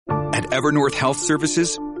At Evernorth Health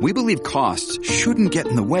Services, we believe costs shouldn't get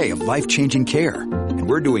in the way of life-changing care, and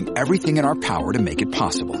we're doing everything in our power to make it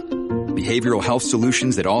possible. Behavioral health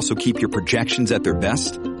solutions that also keep your projections at their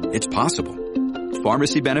best? It's possible.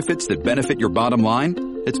 Pharmacy benefits that benefit your bottom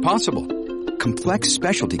line? It's possible. Complex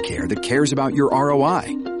specialty care that cares about your ROI?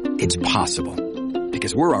 It's possible.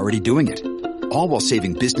 Because we're already doing it. All while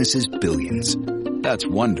saving businesses billions. That's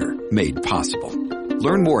Wonder made possible.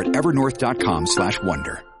 Learn more at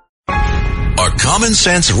evernorth.com/wonder. A common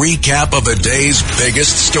sense recap of the day's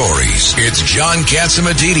biggest stories. It's John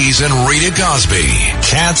Catsimatidis and Rita Cosby.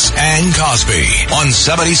 Katz and Cosby on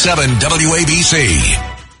 77 WABC.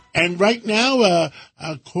 And right now,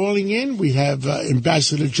 calling in, we have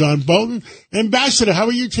Ambassador John Bolton. Ambassador, how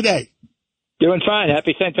are you today? Doing fine.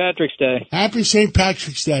 Happy St. Patrick's Day. Happy St.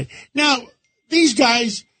 Patrick's Day. Now, these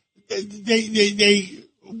guys, they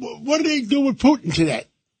what do they do with Putin today?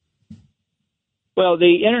 Well,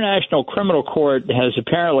 the International Criminal Court has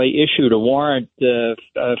apparently issued a warrant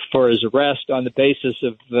for his arrest on the basis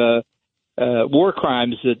of war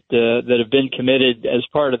crimes that have been committed as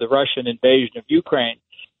part of the Russian invasion of Ukraine.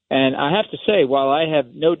 And I have to say, while I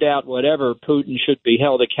have no doubt whatever Putin should be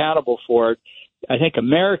held accountable for it, I think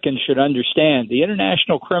Americans should understand the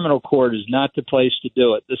International Criminal Court is not the place to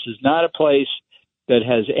do it. This is not a place that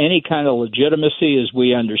has any kind of legitimacy as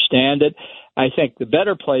we understand it. I think the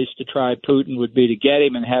better place to try Putin would be to get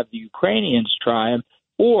him and have the Ukrainians try him,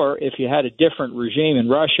 or if you had a different regime in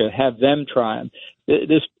Russia, have them try him.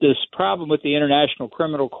 This problem with the International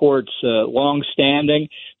Criminal Court's long-standing.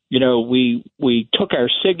 You know, we took our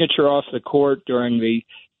signature off the court during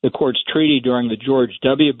the court's treaty during the George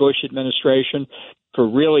W. Bush administration for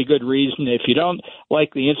really good reason. If you don't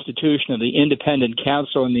like the institution of the Independent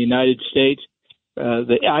Counsel in the United States,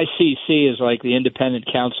 the ICC is like the Independent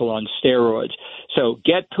Counsel on steroids. So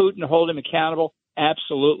get Putin, hold him accountable,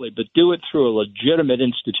 absolutely, but do it through a legitimate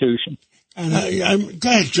institution. And go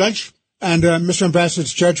ahead, Judge. And Mr. Ambassador,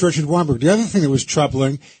 it's Judge Richard Weinberg. The other thing that was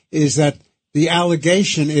troubling is that the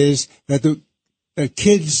allegation is that the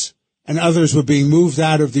kids and others were being moved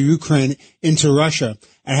out of the Ukraine into Russia,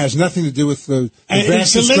 and has nothing to do with the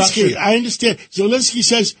vast destruction. I understand. Zelensky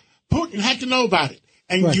says Putin had to know about it.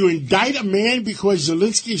 And right. You indict a man because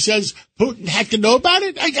Zelensky says Putin had to know about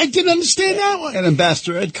it? I didn't understand that one. And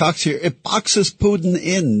Ambassador Ed Cox here, it boxes Putin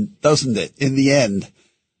in, doesn't it, in the end?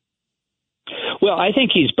 Well, I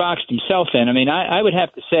think he's boxed himself in. I mean, I would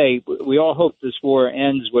have to say we all hope this war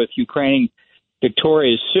ends with Ukraine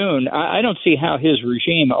victorious soon. I don't see how his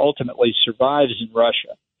regime ultimately survives in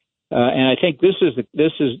Russia, and I think this was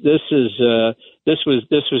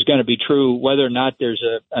going to be true whether or not there's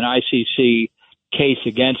an ICC case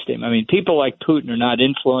against him. I mean, people like Putin are not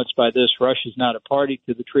influenced by this. Russia's not a party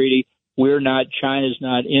to the treaty. We're not. China's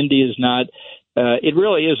not. India's not. It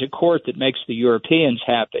really is a court that makes the Europeans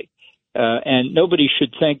happy. And nobody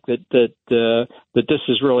should think that this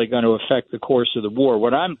is really going to affect the course of the war.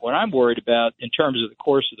 What I'm worried about in terms of the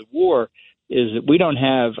course of the war is that we don't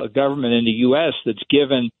have a government in the U.S. that's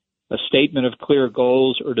given a statement of clear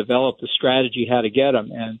goals or developed a strategy how to get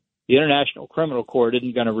them. And the International Criminal Court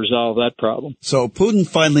isn't going to resolve that problem. So Poland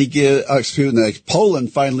finally gives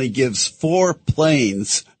 4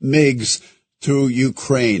 planes, MiGs, to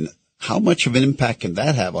Ukraine. How much of an impact can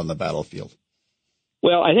that have on the battlefield?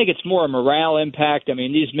 Well, I think it's more a morale impact. I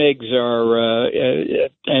mean, these MiGs are,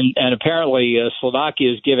 and apparently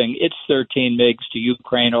Slovakia is giving its 13 MiGs to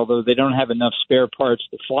Ukraine, although they don't have enough spare parts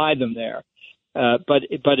to fly them there. But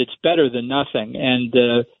it's better than nothing. And,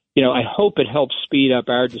 I hope it helps speed up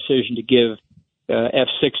our decision to give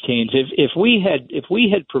F-16s. If we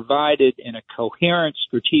had provided in a coherent,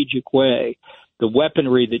 strategic way the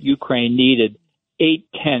weaponry that Ukraine needed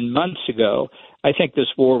 8-10 months ago, I think this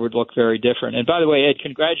war would look very different. And by the way, Ed,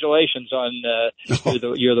 congratulations on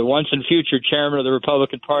you're the once and future chairman of the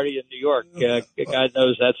Republican Party in New York. God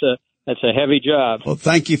knows that's a heavy job. Well,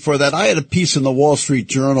 thank you for that. I had a piece in the Wall Street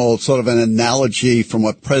Journal, sort of an analogy from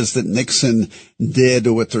what President Nixon did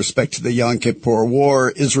with respect to the Yom Kippur War.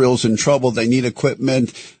 Israel's in trouble. They need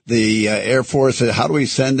equipment. The Air Force said, how do we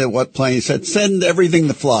send it? What plane? He said, send everything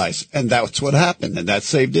that flies. And that's what happened. And that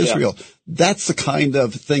saved Israel. Yeah. That's the kind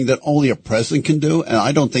of thing that only a president can do. And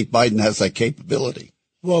I don't think Biden has that capability.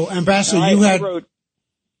 Well, Ambassador, I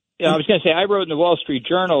was going to say, I wrote in the Wall Street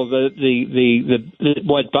Journal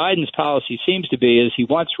what Biden's policy seems to be is he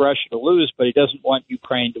wants Russia to lose, but he doesn't want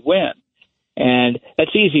Ukraine to win. And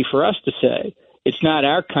that's easy for us to say. It's not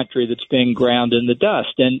our country that's being ground in the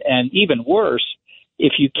dust. And even worse,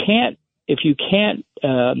 if you can't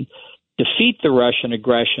defeat the Russian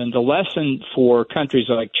aggression, the lesson for countries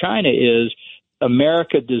like China is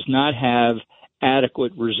America does not have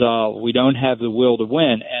adequate resolve. We don't have the will to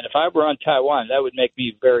win. And if I were on Taiwan, that would make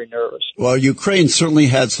me very nervous. Well, Ukraine certainly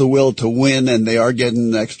has the will to win, and they are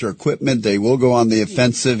getting extra equipment. They will go on the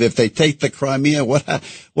offensive. If they take the Crimea,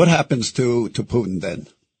 what happens to Putin then?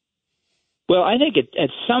 Well, I think at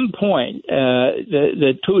some point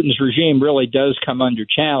that Putin's regime really does come under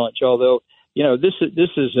challenge, although this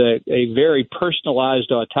is a very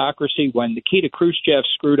personalized autocracy. When Nikita Khrushchev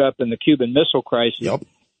screwed up in the Cuban Missile Crisis, yep.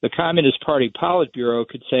 The Communist Party Politburo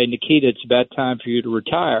could say, Nikita, it's about time for you to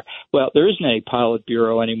retire. Well, there isn't any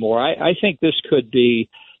Politburo anymore. I think this could be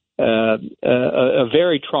a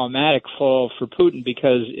very traumatic fall for Putin,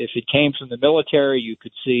 because if it came from the military, you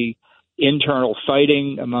could see internal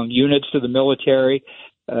fighting among units of the military.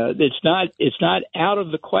 It's not out of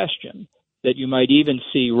the question that you might even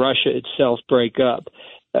see Russia itself break up.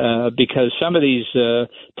 Because some of these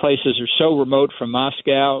places are so remote from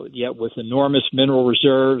Moscow, yet with enormous mineral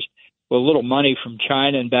reserves, with a little money from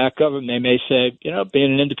China in back of them, they may say,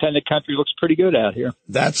 being an independent country looks pretty good out here.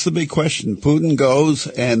 That's the big question. Putin goes,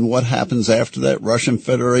 and what happens after that? Russian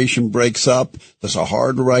Federation breaks up. There's a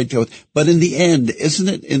hard right to it. But in the end, isn't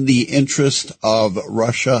it in the interest of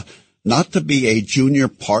Russia not to be a junior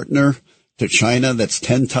partner to China that's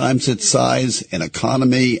 10 times its size in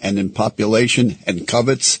economy and in population and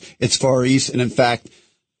covets its Far East? And in fact,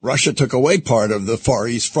 Russia took away part of the Far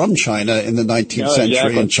East from China in the 19th century,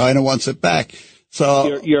 exactly. And China wants it back.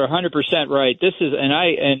 So you're 100% right. This is, and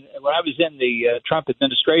when I was in the Trump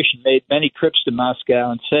administration, made many trips to Moscow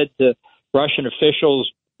and said to Russian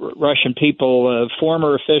officials, Russian people,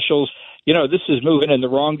 former officials, this is moving in the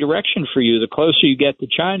wrong direction for you. The closer you get to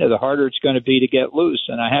China, the harder it's going to be to get loose.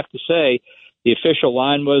 And I have to say, the official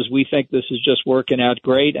line was, we think this is just working out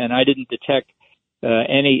great, and I didn't detect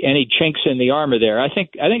any chinks in the armor there. I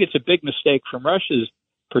think it's a big mistake from Russia's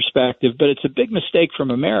perspective, but it's a big mistake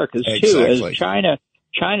from America's too, as China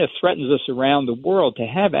threatens us around the world to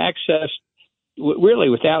have access, really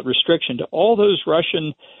without restriction, to all those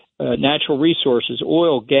Russian natural resources,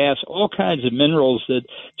 oil, gas, all kinds of minerals that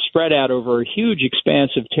spread out over a huge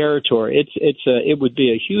expanse of territory. It would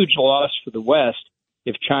be a huge loss for the West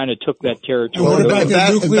if China took that territory. What about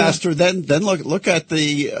that, Ambassador? Then look at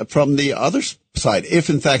from the other side. If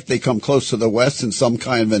in fact they come close to the West in some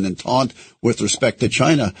kind of an entente with respect to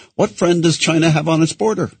China, what friend does China have on its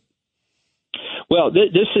border? Well,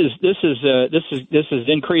 this is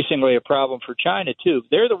increasingly a problem for China too.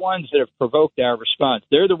 They're the ones that have provoked our response.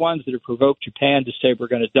 They're the ones that have provoked Japan to say we're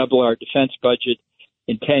going to double our defense budget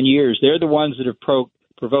in 10 years. They're the ones that have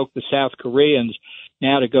provoked the South Koreans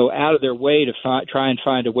now to go out of their way to try and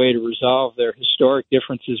find a way to resolve their historic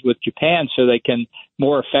differences with Japan so they can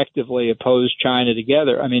more effectively oppose China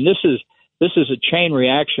together. I mean, this is a chain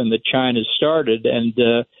reaction that China started, and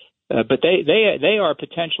but they are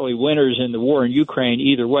potentially winners in the war in Ukraine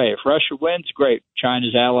either way. If Russia wins, great.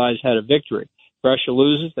 China's allies had a victory. If Russia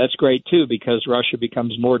loses, that's great too, because Russia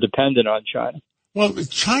becomes more dependent on China. Well,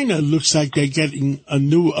 China looks like they're getting a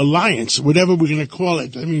new alliance, whatever we're going to call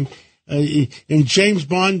it. I mean, in James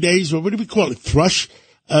Bond days, what do we call it? Thrush?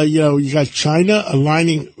 You got China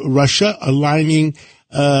aligning Russia, aligning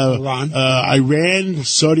Iran,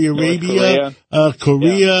 Saudi Arabia,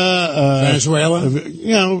 Korea, Venezuela.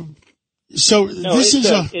 So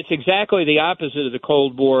it's exactly the opposite of the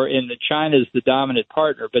Cold War in that China is the dominant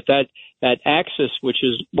partner, but that axis, which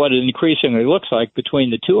is what it increasingly looks like between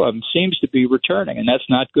the two of them, seems to be returning, and that's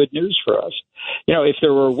not good news for us. If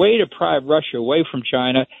there were a way to pry Russia away from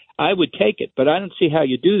China, I would take it, but I don't see how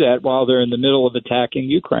you do that while they're in the middle of attacking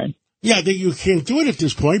Ukraine. Yeah, you can't do it at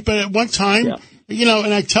this point, but at one time,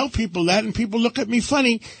 and I tell people that, and people look at me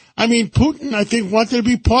funny. I mean, Putin, I think, wanted to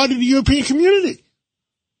be part of the European community.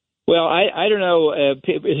 Well, I don't know.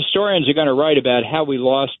 Historians are going to write about how we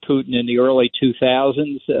lost Putin in the early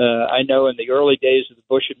 2000s. I know in the early days of the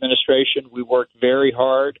Bush administration, we worked very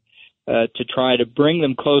hard to try to bring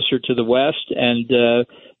them closer to the West, and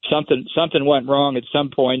something went wrong at some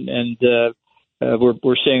point, and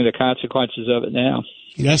we're seeing the consequences of it now.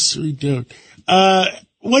 Yes, we do.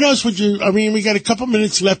 What else would you? I mean, we got a couple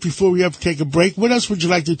minutes left before we have to take a break. What else would you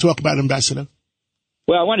like to talk about, Ambassador?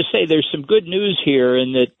 Well, I want to say there's some good news here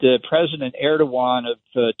in that President Erdogan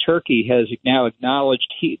of Turkey has now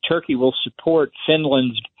acknowledged Turkey will support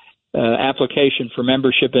Finland's application for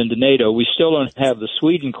membership into NATO. We still don't have the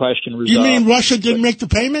Sweden question resolved. You mean Russia didn't make the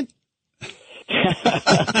payment?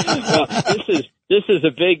 Well, this is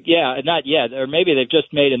a big, not yet, or maybe they've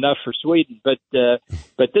just made enough for Sweden, but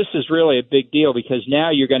this is really a big deal because now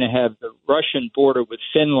you're going to have the Russian border with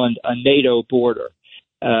Finland a NATO border.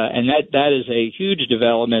 And that is a huge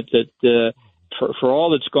development that for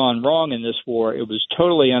all that's gone wrong in this war, it was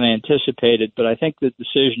totally unanticipated. But I think the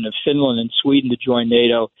decision of Finland and Sweden to join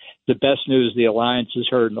NATO, the best news the alliance has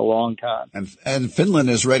heard in a long time. And Finland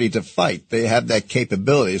is ready to fight. They have that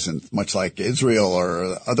capabilities, and much like Israel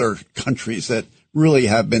or other countries that really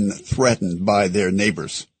have been threatened by their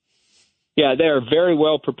neighbors. Yeah, they're very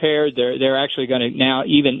well prepared. They're actually going to now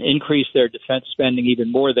even increase their defense spending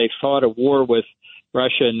even more. They fought a war with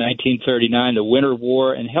Russia in 1939, the Winter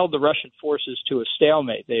War, and held the Russian forces to a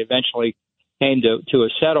stalemate. They eventually came to a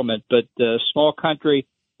settlement, but the small country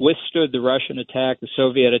withstood the Russian attack, the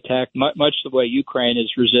Soviet attack, much the way Ukraine is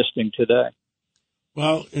resisting today.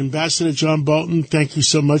 Well, Ambassador John Bolton, thank you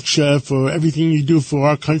so much for everything you do for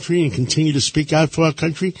our country and continue to speak out for our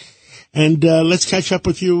country. And let's catch up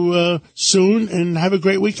with you soon, and have a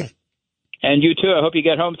great weekend. And you too. I hope you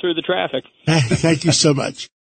get home through the traffic. Thank you so much.